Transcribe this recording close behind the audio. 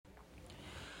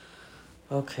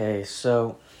Okay,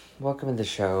 so welcome to the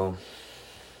show.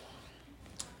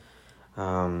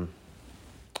 Um,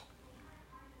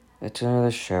 it's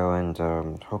another show, and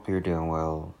hope you're doing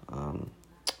well.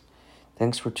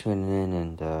 Thanks for tuning in,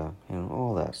 and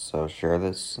all that. So share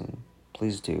this, and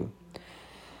please do.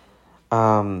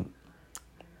 Um,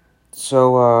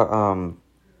 so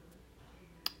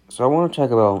so I want to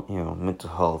talk about mental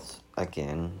health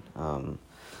again.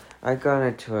 I got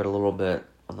into it a little bit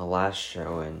on the last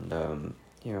show, and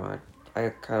I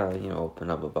kind of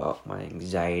opened up about my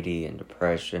anxiety and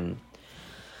depression.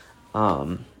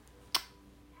 Um,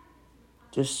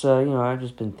 Just I've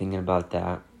just been thinking about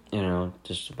that.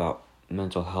 Just about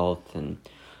mental health and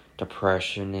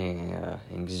depression and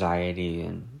anxiety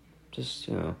and just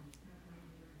the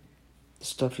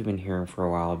stuff you've been hearing for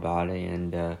a while about it.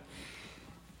 And I've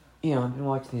been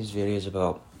watching these videos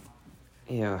about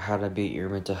how to beat your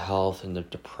mental health and the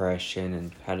depression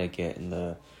and how to get in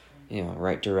the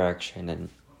right direction and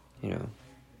you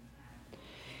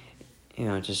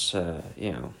know just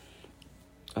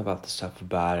about the stuff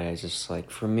about it. It's just like,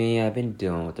 for me, I've been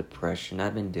dealing with depression.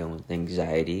 I've been dealing with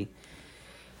anxiety.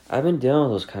 I've been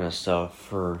dealing with those kind of stuff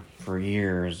for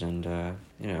years, and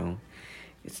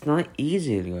it's not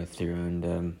easy to go through,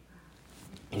 and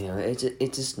it's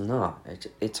just not.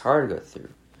 It's hard to go through.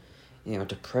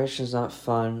 Depression's not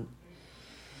fun.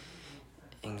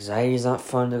 Anxiety's not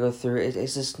fun to go through.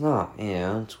 It's just not.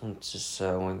 It's just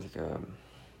going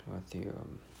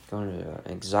to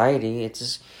anxiety. It's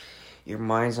just your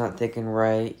mind's not thinking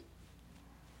right.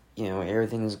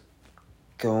 Everything's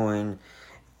going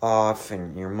off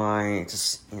in your mind. It's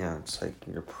just, it's like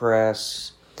you're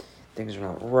depressed. Things are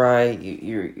not right.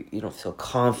 You don't feel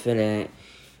confident.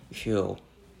 You feel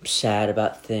sad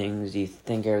about things. You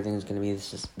think everything's gonna be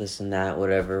this and that,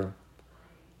 whatever.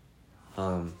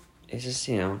 It's just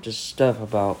just stuff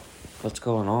about what's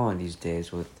going on these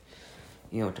days with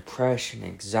depression,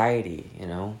 anxiety.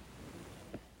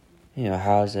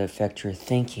 How does it affect your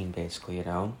thinking, basically?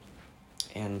 And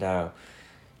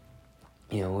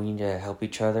we need to help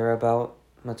each other about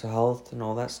mental health and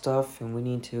all that stuff, and we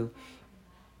need to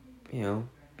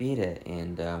beat it,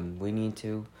 and we need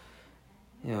to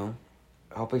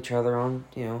help each other on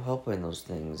helping those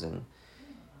things, and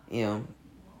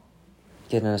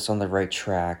getting us on the right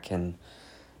track, and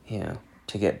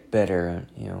to get better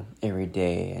every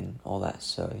day and all that.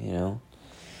 So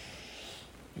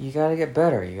you gotta get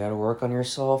better. You gotta work on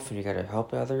yourself, and you gotta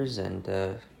help others, and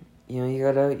you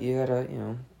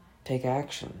gotta take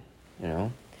action.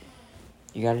 You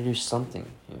gotta do something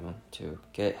to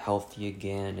get healthy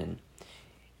again, and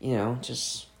you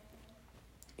just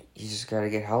gotta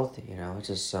get healthy.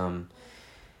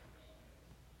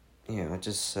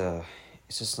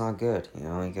 It's just not good.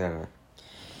 You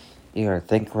gotta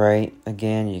think right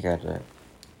again. You gotta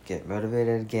get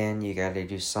motivated again. You gotta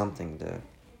do something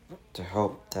to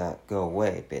help that go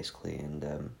away, basically. And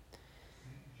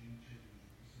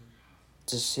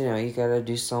you gotta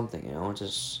do something.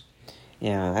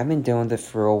 I've been doing this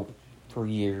for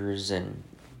years and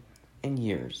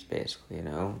years, basically.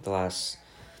 The last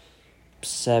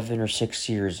 7 or 6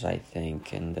 years, I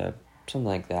think, and something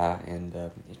like that. And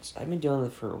I've been doing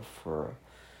it for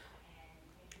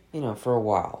a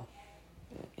while.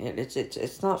 And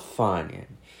it's not fun.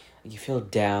 And you feel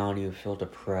down, you feel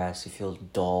depressed, you feel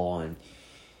dull, and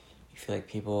you feel like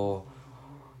people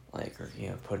are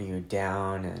putting you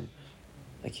down, and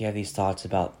you have these thoughts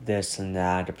about this and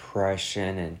that,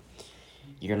 depression, and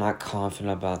you're not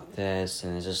confident about this,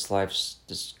 and it's just life's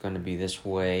just going to be this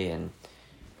way, and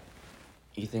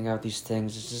you think about these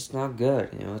things. It's just not good.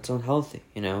 It's unhealthy.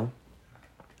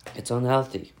 It's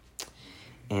unhealthy.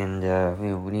 And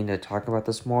we need to talk about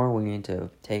this more. We need to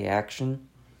take action,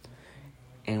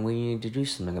 and we need to do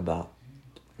something about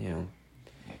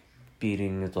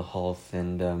beating mental health,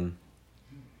 and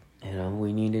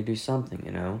we need to do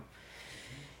something.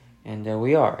 And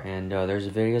we are. And there's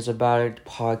videos about it,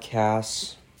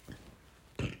 podcasts.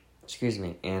 Excuse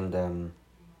me. And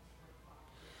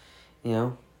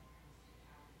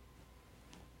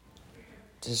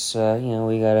just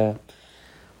we gotta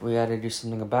do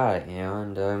something about it.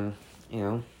 And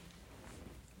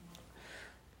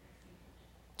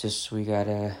just we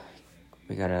gotta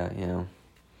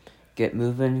get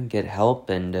moving, get help,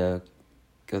 and go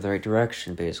the right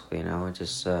direction, basically.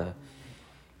 Just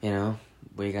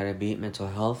we gotta beat mental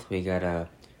health. We gotta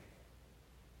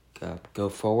go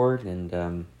forward,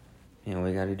 and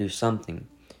we gotta do something.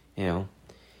 We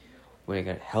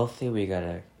gotta healthy. We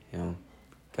gotta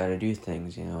gotta do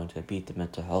things to beat the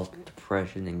mental health,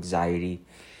 depression, anxiety.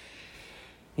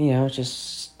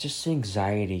 Just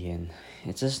anxiety, and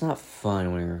it's just not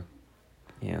fun when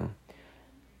you're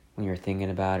when you're thinking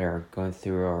about it or going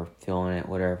through or feeling it,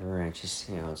 whatever, and it's just,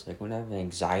 it's like when I have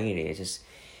anxiety, it's just,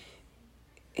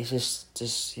 it's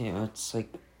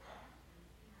like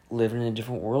living in a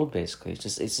different world, basically.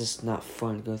 It's just not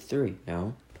fun to go through,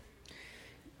 or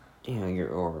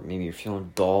maybe you're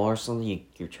feeling dull or something,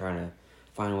 you're trying to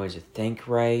find ways to think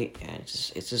right, and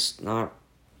it's just not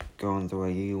going the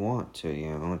way you want to,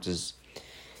 it's just,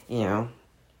 and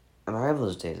I have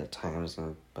those days at times,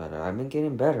 but I've been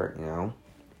getting better,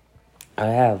 I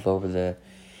have over the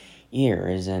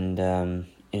years, and, I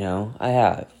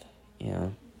have,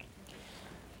 It's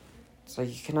like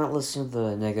you cannot listen to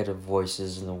the negative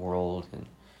voices in the world and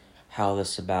how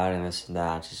this about and this and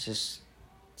that. It's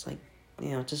like,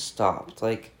 just stop. It's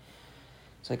like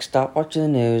stop watching the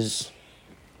news,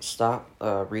 stop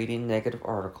reading negative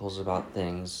articles about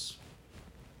things,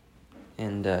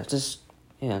 and just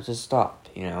stop,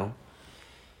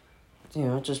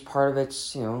 just part of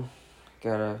it's,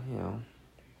 gotta,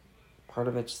 part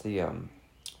of it's the, what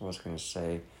I was going to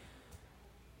say,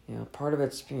 part of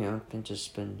it's, been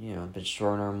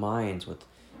destroying our minds with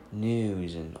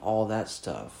news and all that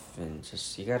stuff, and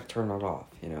just, you gotta turn it off,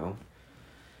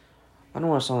 I don't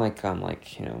want to sound like I'm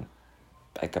like,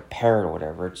 like a parrot or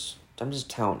whatever. I'm just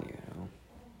telling you,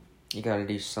 you gotta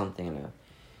do something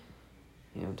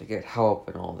to, to get help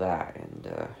and all that, and,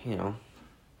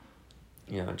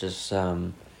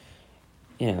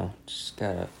 just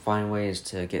gotta find ways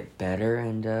to get better,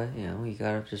 and, you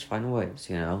gotta just find ways,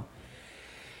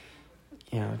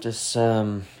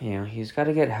 he's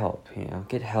gotta get help,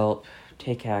 get help,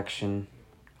 take action,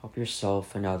 help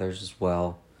yourself and others as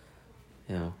well,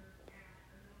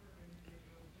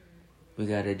 we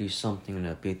gotta do something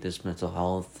to beat this mental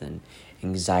health and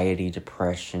anxiety,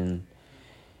 depression,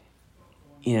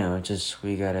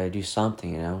 we gotta do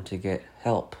something, to get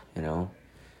help,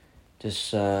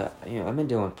 Just, I've been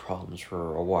dealing with problems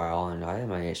for a while, and I have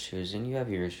my issues, and you have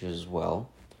your issues as well.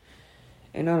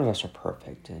 And none of us are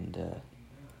perfect, and,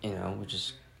 we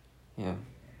just,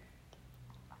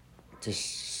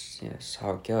 it's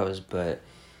how it goes, but,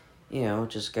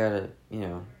 just gotta,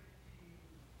 you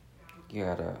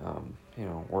gotta,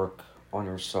 work on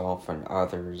yourself and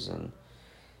others, and,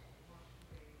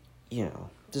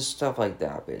 just stuff like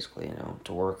that, basically,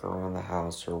 to work around the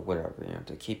house or whatever,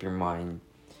 to keep your mind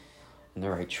on the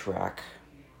right track,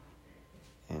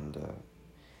 and,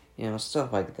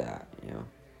 stuff like that,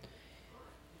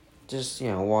 just,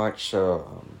 watch,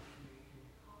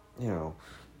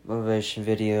 motivation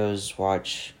videos,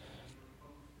 watch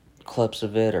clips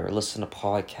of it, or listen to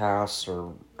podcasts,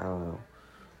 or, I don't know,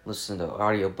 listen to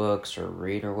audiobooks, or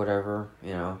read, or whatever,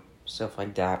 stuff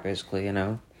like that, basically,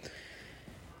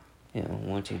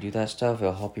 once you do that stuff,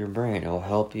 it'll help your brain, it'll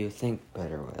help you think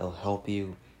better, it'll help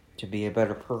you to be a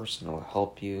better person, it'll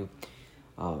help you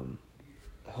to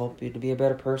be a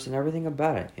better person, everything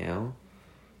about it, I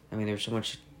mean, there's so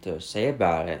much to say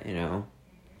about it,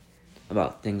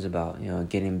 about things about,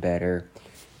 getting better,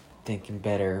 thinking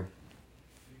better,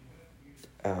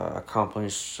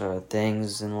 accomplish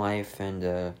things in life,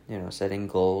 and, setting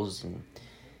goals, and,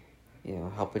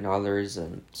 helping others,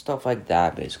 and stuff like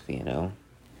that, basically,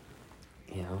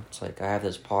 it's like I have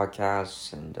this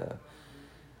podcast, and,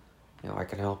 I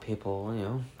can help people,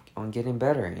 on getting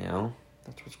better,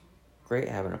 that's what's great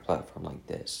having a platform like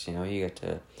this, you get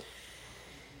to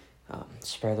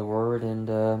spread the word, and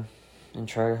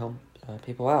try to help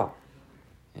people out,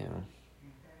 I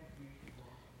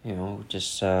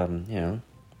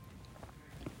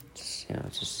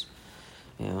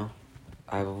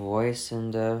have a voice,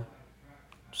 and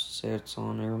just say what's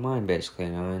on your mind, basically,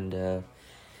 and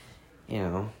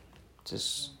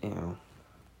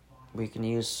we can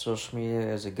use social media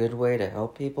as a good way to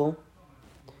help people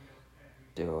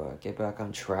to get back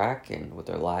on track and with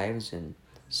their lives, and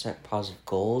set positive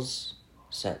goals,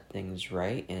 set things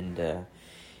right, and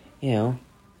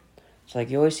it's like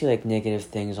you always see like negative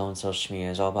things on social media.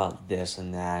 It's all about this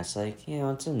and that. It's like,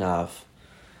 it's enough.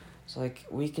 It's like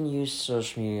we can use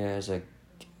social media as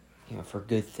for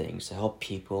good things, to help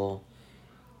people,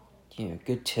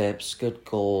 good tips, good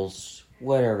goals,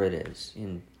 whatever it is,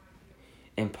 in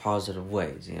positive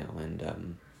ways,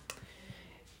 and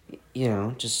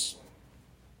just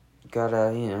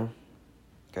gotta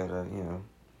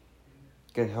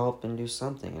get help and do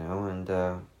something,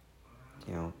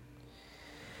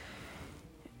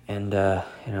 and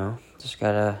just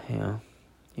gotta,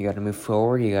 you gotta move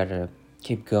forward, you gotta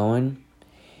keep going,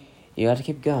 you gotta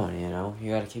keep going, and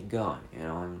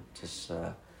just,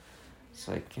 it's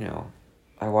like,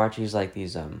 I watch these I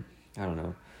don't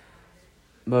know,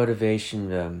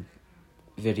 motivation,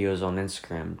 videos on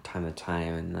Instagram time to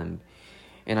time, and then,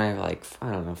 And I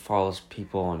I don't know, follows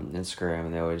people on Instagram,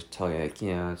 and they always tell you, like,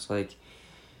 it's like,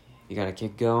 you gotta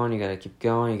keep going, you gotta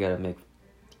make,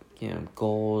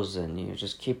 goals, and,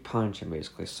 just keep punching,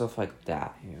 basically, stuff like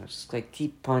that, just, like,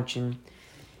 keep punching,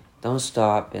 don't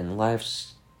stop, and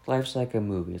life's like a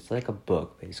movie, it's like a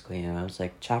book, basically, it's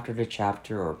like chapter to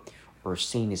chapter, or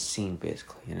scene to scene,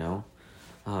 basically, and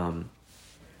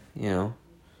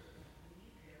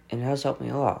it has helped me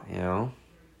a lot,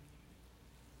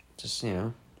 just,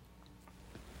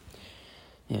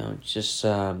 just,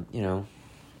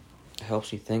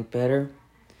 helps you think better,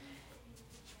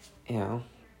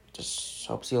 just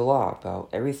helps you a lot about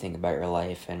everything about your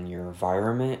life and your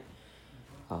environment,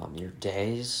 your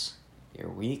days, your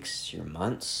weeks, your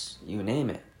months, you name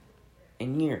it,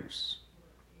 and years.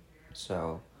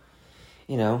 So,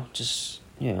 just,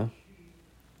 you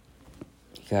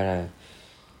gotta,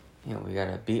 we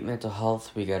gotta beat mental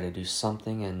health, we gotta do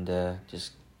something, and,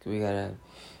 we gotta,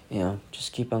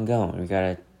 just keep on going. We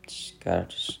gotta just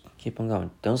keep on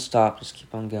going. Don't stop, just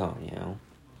keep on going,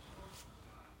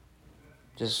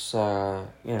 Just,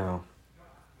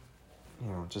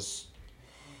 just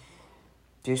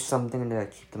do something to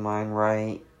keep the mind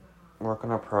right, work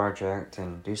on a project,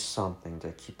 and do something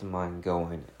to keep the mind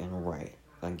going and right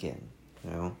again,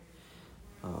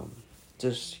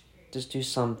 Just do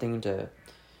something to,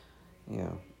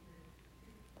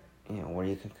 where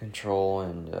you can control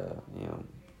and,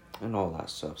 and all that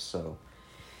stuff. So,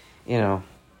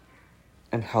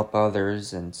 and help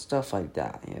others and stuff like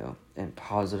that, in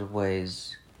positive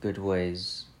ways, good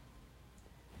ways,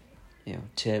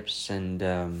 tips, and,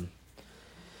 there's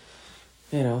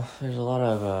a lot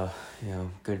of,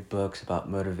 good books about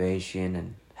motivation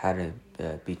and how to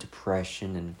beat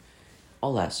depression and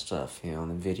all that stuff,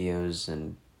 and videos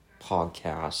and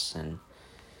podcasts, and,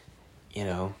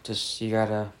 just, you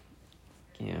gotta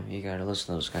listen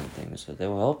to those kind of things, so they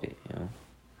will help you,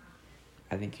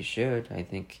 I think you should. I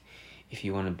think if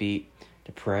you want to beat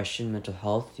depression, mental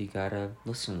health, you gotta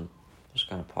listen to those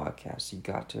kind of podcasts. You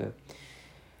gotta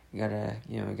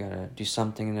do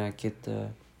something to get the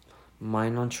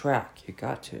mind on track. You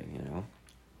got to, you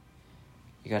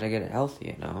gotta get it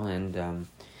healthy, and,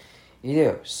 you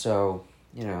do. So,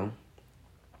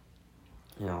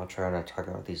 I'll try to talk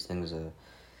about these things,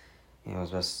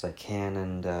 as best as I can,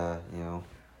 and,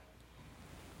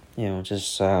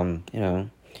 just,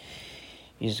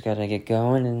 you just gotta get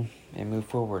going and move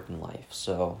forward in life.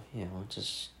 So,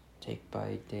 just take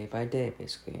day by day,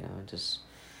 basically,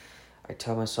 I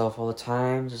tell myself all the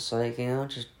time, just like,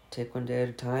 just take one day at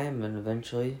a time, and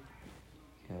eventually,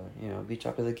 be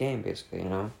top of the game, basically,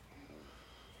 and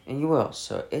you will.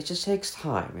 So it just takes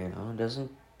time, it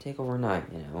doesn't take overnight,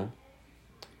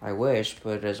 I wish,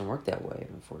 but it doesn't work that way,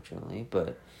 unfortunately.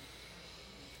 But,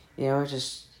 you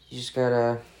just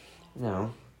gotta,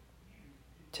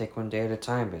 take one day at a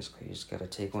time, basically. You just gotta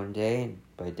take one day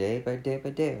by day by day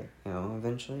by day,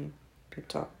 eventually be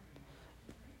top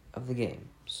of the game.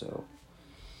 So,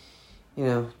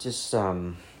 just,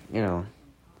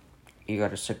 you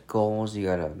gotta set goals, you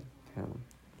gotta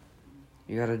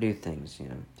do things,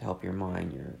 to help your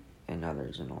mind, and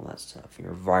others, and all that stuff,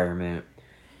 your environment,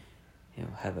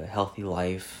 have a healthy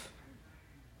life,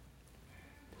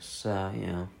 just,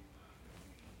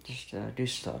 just, do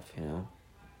stuff,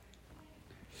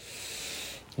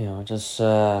 just,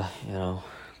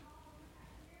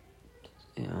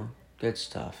 good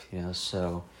stuff,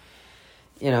 so,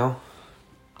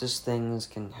 just things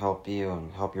can help you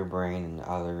and help your brain and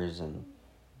others, and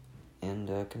can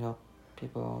help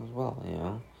people as well,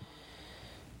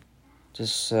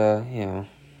 just,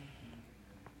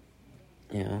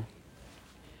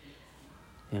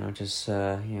 just,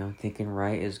 thinking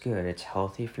right is good. It's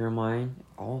healthy for your mind,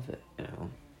 all of it,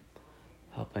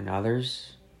 helping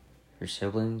others, your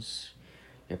siblings,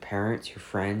 your parents, your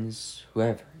friends,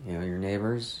 whoever, your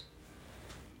neighbors,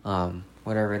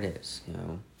 whatever it is,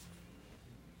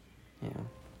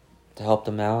 to help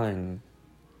them out and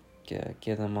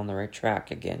get them on the right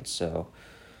track again. So,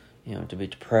 to be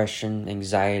depression,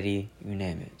 anxiety, you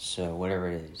name it. So, whatever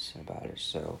it is about it.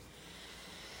 So,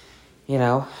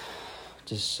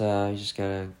 just, you just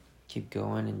gotta keep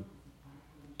going and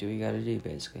do what you gotta do,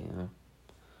 basically,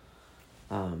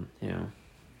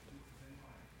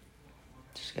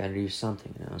 just gotta do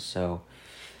something, so,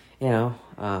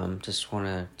 just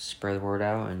wanna spread the word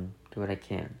out and do what I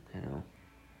can, and,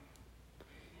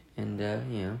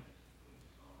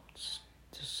 just,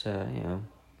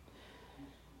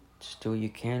 just do what you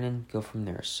can and go from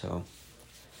there, so,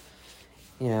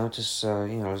 just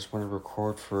want to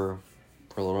record for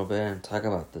a little bit and talk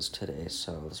about this today,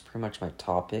 so that's pretty much my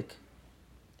topic,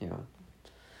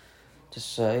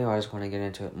 just, I just want to get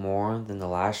into it more than the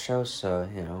last show, so,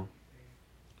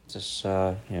 just,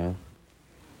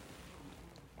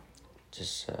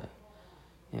 just,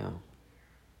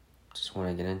 just want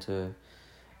to get into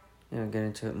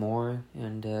it more,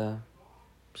 and,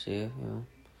 see,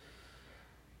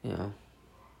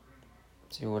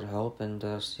 see what help, and,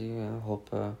 see,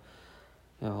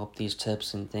 hope these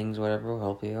tips and things, whatever, will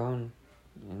help you out,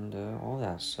 and all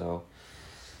that, so,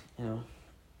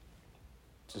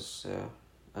 just,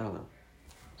 I don't know,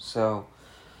 so,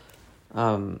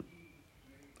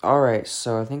 alright,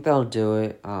 so I think that'll do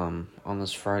it, on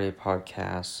this Friday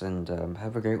podcast, and,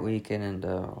 have a great weekend, and,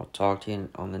 I'll talk to you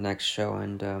on the next show,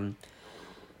 and,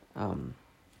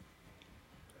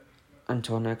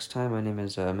 until next time, my name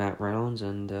is, Matt Reynolds,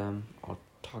 and, I'll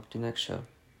talk to you next show.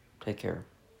 Take care.